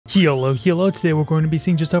YOLO, YOLO. Today we're going to be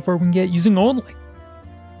seeing just how far we can get using only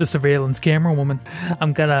the surveillance camera woman.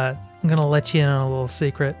 I'm gonna let you in on a little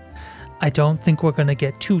secret. I don't think we're gonna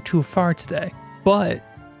get too far today, but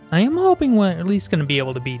I am hoping we're at least gonna be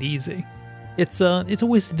able to beat easy. It's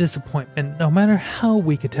always a disappointment, no matter how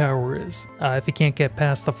weak a tower is. If you can't get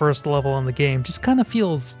past the first level in the game, just kind of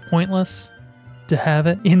feels pointless to have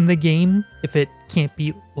it in the game if it can't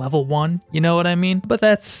beat level 1, you know what I mean? But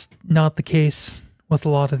that's not the case with a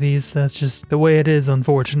lot of these. That's just the way it is,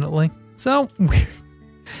 unfortunately. So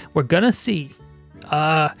we're gonna see.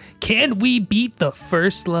 Can we beat the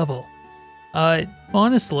first level?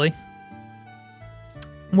 Honestly,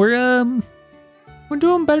 we're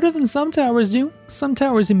doing better than some towers do. Some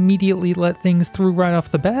towers immediately let things through right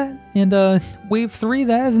off the bat, and wave 3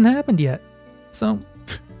 that hasn't happened yet. So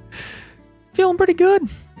feeling pretty good.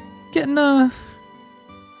 Getting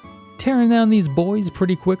tearing down these boys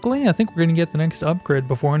pretty quickly. I think we're gonna get the next upgrade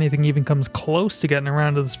before anything even comes close to getting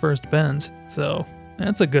around to this first bend. So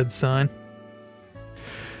that's a good sign.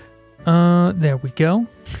 There we go.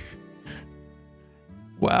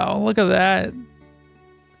 Wow, look at that.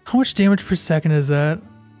 How much damage per second is that?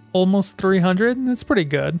 Almost 300? That's pretty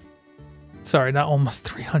good. Sorry, not almost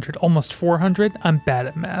 300, almost 400. I'm bad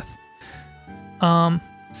at math. Let's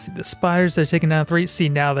see, the spiders are taking down 3. See,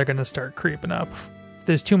 now they're gonna start creeping up. If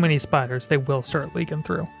there's too many spiders, they will start leaking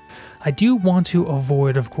through. I do want to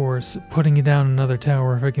avoid, of course, putting down another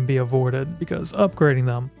tower if it can be avoided, because upgrading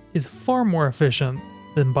them is far more efficient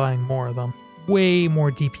than buying more of them. Way more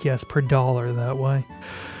DPS per dollar that way.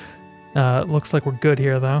 Looks like we're good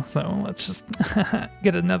here though, so let's just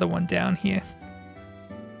get another one down here.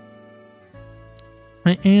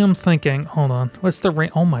 I am thinking, hold on, what's the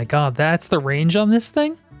range? Oh my god, that's the range on this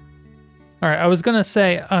thing? Alright, I was gonna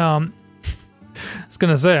say, I'm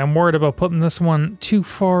worried about putting this one too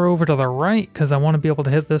far over to the right, because I want to be able to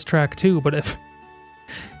hit this track too, but if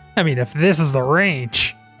this is the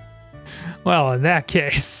range, well, in that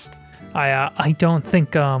case, I don't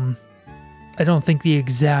think the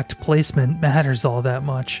exact placement matters all that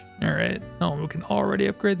much. All right. Oh, we can already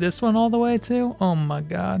upgrade this one all the way too? Oh my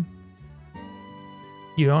god.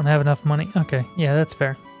 You don't have enough money? Okay, yeah, that's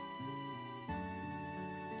fair.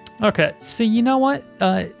 Okay, so you know what?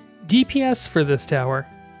 DPS for this tower,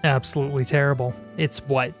 absolutely terrible. It's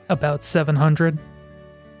what, about 700?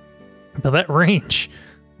 But that range,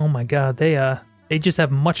 oh my god, they just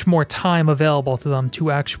have much more time available to them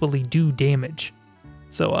to actually do damage.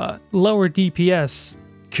 So, lower DPS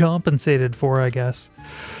compensated for, I guess.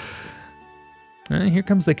 Here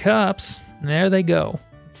comes the cops. There they go.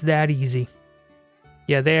 It's that easy.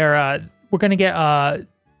 Yeah, we're gonna get,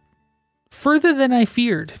 further than I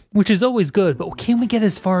feared, which is always good, but can we get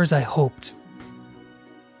as far as I hoped?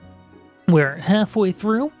 We're halfway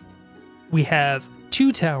through. We have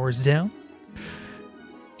 2 towers down.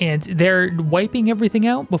 And they're wiping everything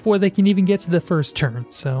out before they can even get to the first turn.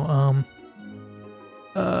 So,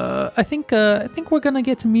 I think we're gonna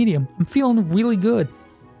get to medium. I'm feeling really good.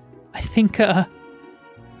 I think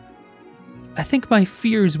my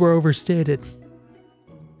fears were overstated.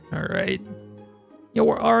 All right. Yeah,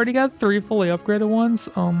 we're already got 3 fully upgraded ones.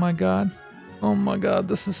 Oh my god. Oh my god,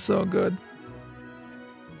 this is so good.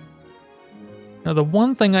 Now, the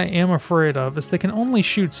one thing I am afraid of is they can only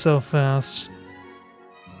shoot so fast.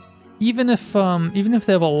 Even if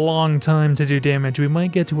they have a long time to do damage, we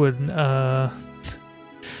might get to a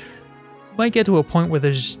point where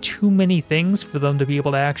there's just too many things for them to be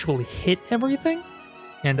able to actually hit everything,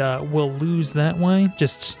 and we'll lose that way.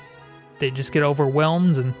 They just get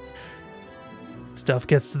overwhelmed and stuff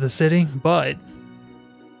gets to the city. But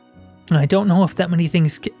I don't know if that many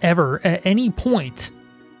things ever, at any point,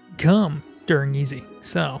 come during easy.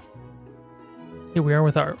 So here we are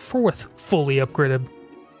with our 4th fully upgraded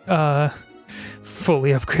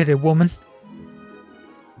woman.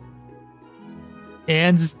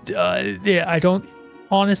 And, yeah, I don't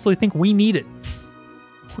honestly think we need it.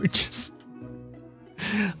 We're just...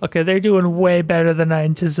 Okay, they're doing way better than I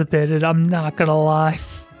anticipated, I'm not gonna lie.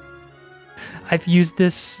 I've used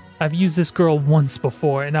this girl once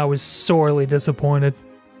before, and I was sorely disappointed.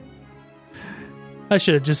 I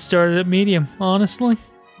should have just started at medium, honestly.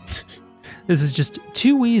 This is just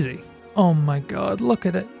too easy. Oh my god, look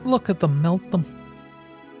at it. Look at them melt them.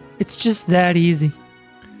 It's just that easy.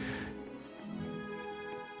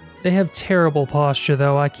 They have terrible posture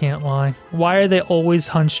though, I can't lie. Why are they always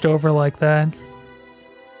hunched over like that?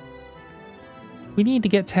 We need to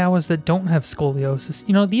get towers that don't have scoliosis.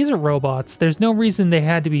 You know, these are robots. There's no reason they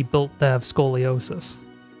had to be built to have scoliosis.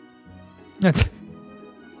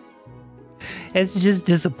 It's just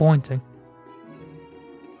disappointing.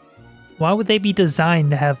 Why would they be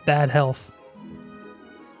designed to have bad health?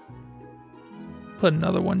 Put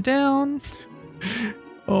another one down.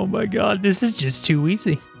 Oh my god, this is just too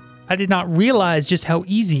easy. I did not realize just how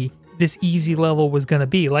easy this easy level was gonna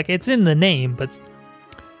be. Like, it's in the name, but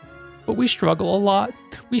we struggle a lot.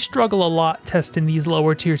 We struggle a lot testing these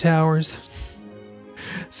lower tier towers.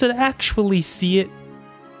 So to actually see it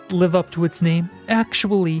live up to its name,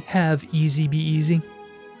 actually have easy be easy,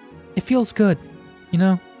 it feels good, you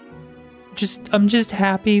know? I'm just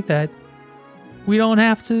happy that we don't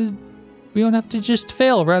have to just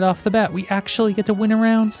fail right off the bat. We actually get to win a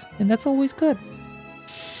round, and that's always good.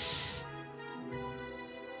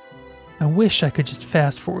 I wish I could just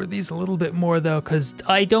fast forward these a little bit more though, because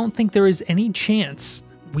I don't think there is any chance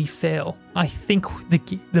we fail. I think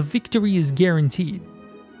the victory is guaranteed.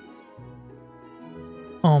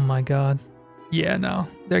 Oh my god. Yeah, no,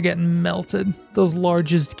 they're getting melted. Those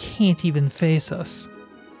larges can't even face us.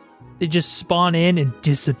 They just spawn in and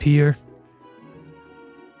disappear.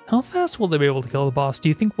 How fast will they be able to kill the boss? Do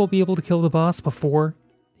you think we'll be able to kill the boss before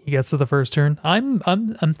he gets to the first turn? I'm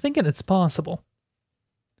thinking it's possible.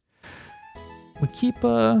 We keep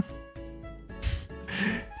we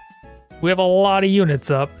have a lot of units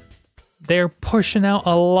up. They're pushing out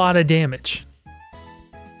a lot of damage.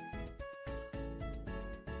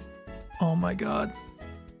 Oh my god.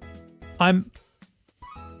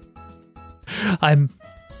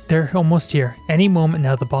 They're almost here. Any moment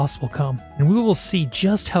now the boss will come, and we will see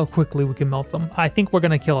just how quickly we can melt them. I think we're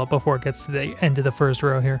gonna kill it before it gets to the end of the first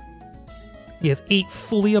row here. We have 8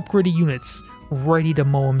 fully upgraded units ready to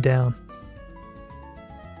mow them down.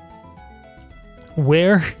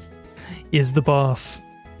 Where is the boss?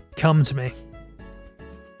 Come to me.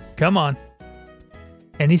 Come on.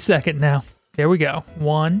 Any second now. There we go.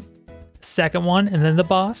 One, second one, and then the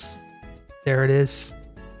boss. There it is.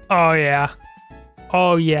 Oh yeah.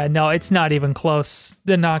 Oh yeah, no, it's not even close.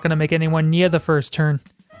 They're not gonna make anyone near the first turn.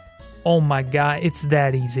 Oh my god, it's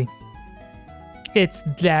that easy. It's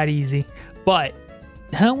that easy. But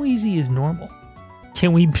how easy is normal?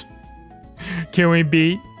 Can we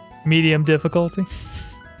beat medium difficulty?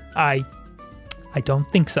 I don't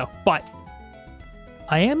think so, but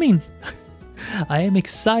I am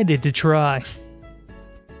excited to try.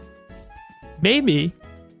 Maybe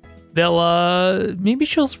maybe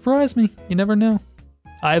she'll surprise me. You never know.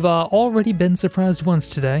 I've already been surprised once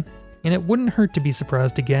today, and it wouldn't hurt to be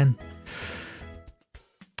surprised again.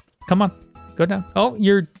 Come on, go down. Oh,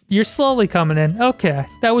 you're slowly coming in. Okay,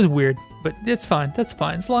 that was weird, but it's fine. That's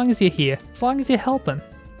fine. As long as you're here, as long as you're helping,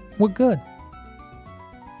 we're good.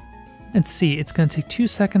 Let's see. It's gonna take 2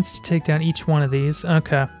 seconds to take down each one of these.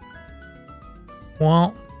 Okay.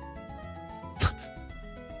 Well,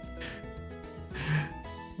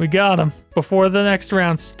 we got him before the next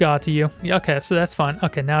round got to you. Okay, so that's fine.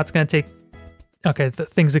 Okay, now it's gonna take... Okay,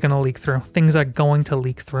 things are gonna leak through. Things are going to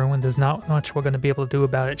leak through, and there's not much we're gonna be able to do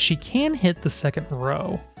about it. She can hit the second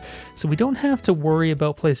row, so we don't have to worry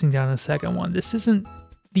about placing down a second one. This isn't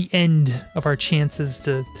the end of our chances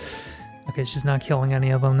to... Okay, she's not killing any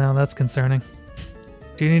of them now. That's concerning.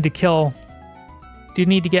 Do you need to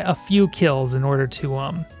get a few kills in order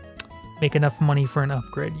to make enough money for an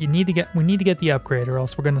upgrade? We need to get the upgrade, or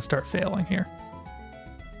else we're gonna start failing here.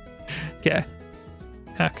 Okay.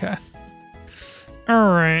 Okay.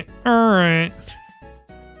 All right.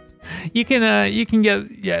 You can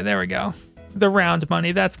get, yeah, there we go. The round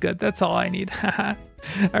money. That's good. That's all I need.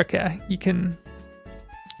 Okay. You can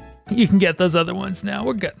get those other ones now.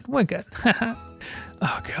 We're good. We're good.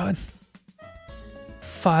 Oh god.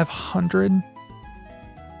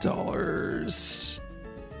 $500.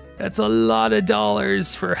 That's a lot of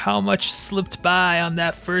dollars for how much slipped by on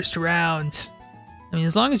that first round. I mean,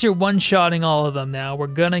 as long as you're one-shotting all of them now, we're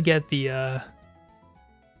gonna get the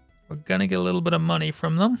we're gonna get a little bit of money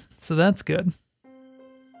from them, so that's good.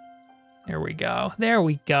 There we go. There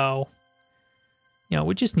we go. You know,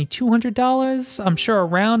 we just need $200. I'm sure a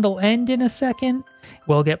round will end in a second.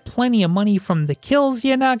 We'll get plenty of money from the kills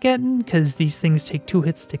you're not getting, because these things take 2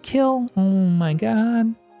 hits to kill. Oh my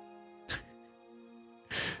god.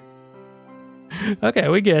 Okay,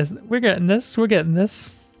 we're getting this. We're getting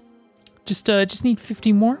this. Just need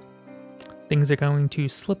 50 more. Things are going to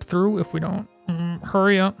slip through if we don't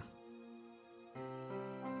hurry up.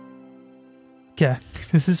 Okay,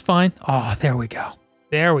 this is fine. Oh, there we go.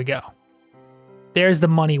 There we go. There's the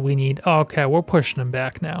money we need. Okay, we're pushing them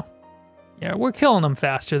back now. Yeah, we're killing them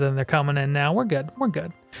faster than they're coming in now. We're good. We're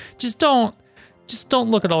good. Just don't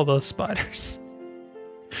look at all those spiders.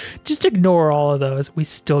 Just ignore all of those. We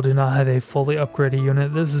still do not have a fully upgraded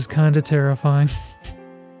unit. This is kind of terrifying.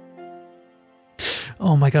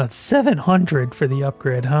 Oh my god, 700 for the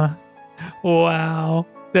upgrade, huh? Wow.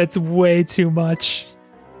 That's way too much.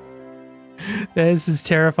 This is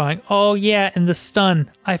terrifying. Oh, yeah, and the stun.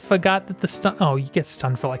 I forgot that the stun... Oh, you get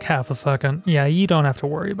stunned for like half a second. Yeah, you don't have to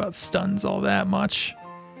worry about stuns all that much.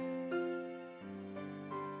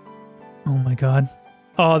 Oh my god.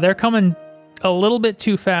 Oh, they're coming a little bit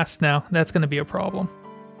too fast now. That's going to be a problem.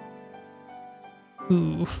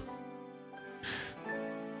 Ooh.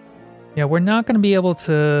 Yeah, we're not going to be able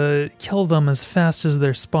to kill them as fast as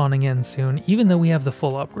they're spawning in soon, even though we have the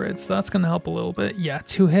full upgrades. So that's going to help a little bit. Yeah,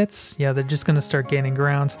 2 hits. Yeah, they're just going to start gaining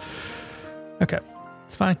ground. Okay,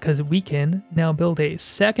 it's fine because we can now build a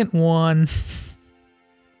second one.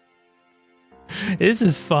 This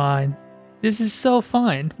is fine. This is so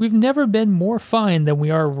fine. We've never been more fine than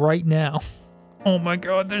we are right now. Oh my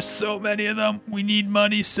god, there's so many of them. We need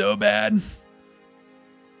money so bad.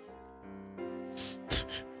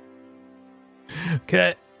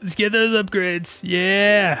 Okay, let's get those upgrades.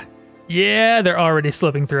 Yeah. Yeah, they're already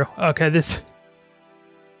slipping through. Okay, this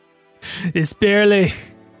barely...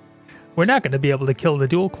 We're not going to be able to kill the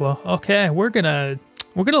dual claw. Okay, we're gonna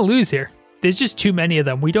lose here. There's just too many of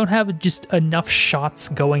them. We don't have just enough shots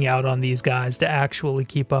going out on these guys to actually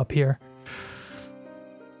keep up here.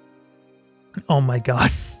 Oh my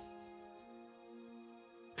god.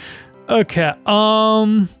 Okay,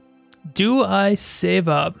 do I save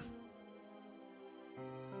up?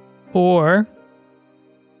 Or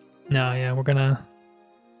no, yeah, we're gonna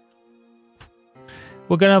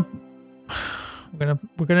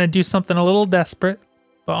do something a little desperate,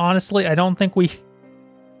 but honestly, I don't think we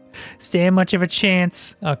stand much of a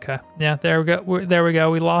chance. Okay, yeah, there we go. There we go.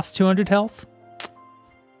 We lost 200 health.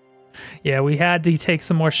 Yeah, we had to take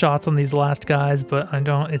some more shots on these last guys, but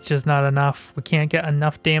it's just not enough. We can't get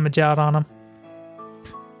enough damage out on them.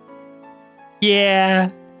 Yeah,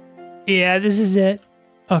 this is it.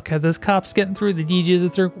 Okay, this cop's getting through, the DJs are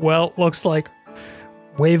through. Well, looks like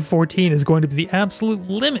wave 14 is going to be the absolute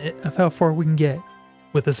limit of how far we can get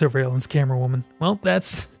with the surveillance camera woman. Well,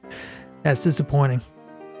 that's disappointing.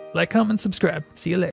 Like, comment, subscribe. See you later.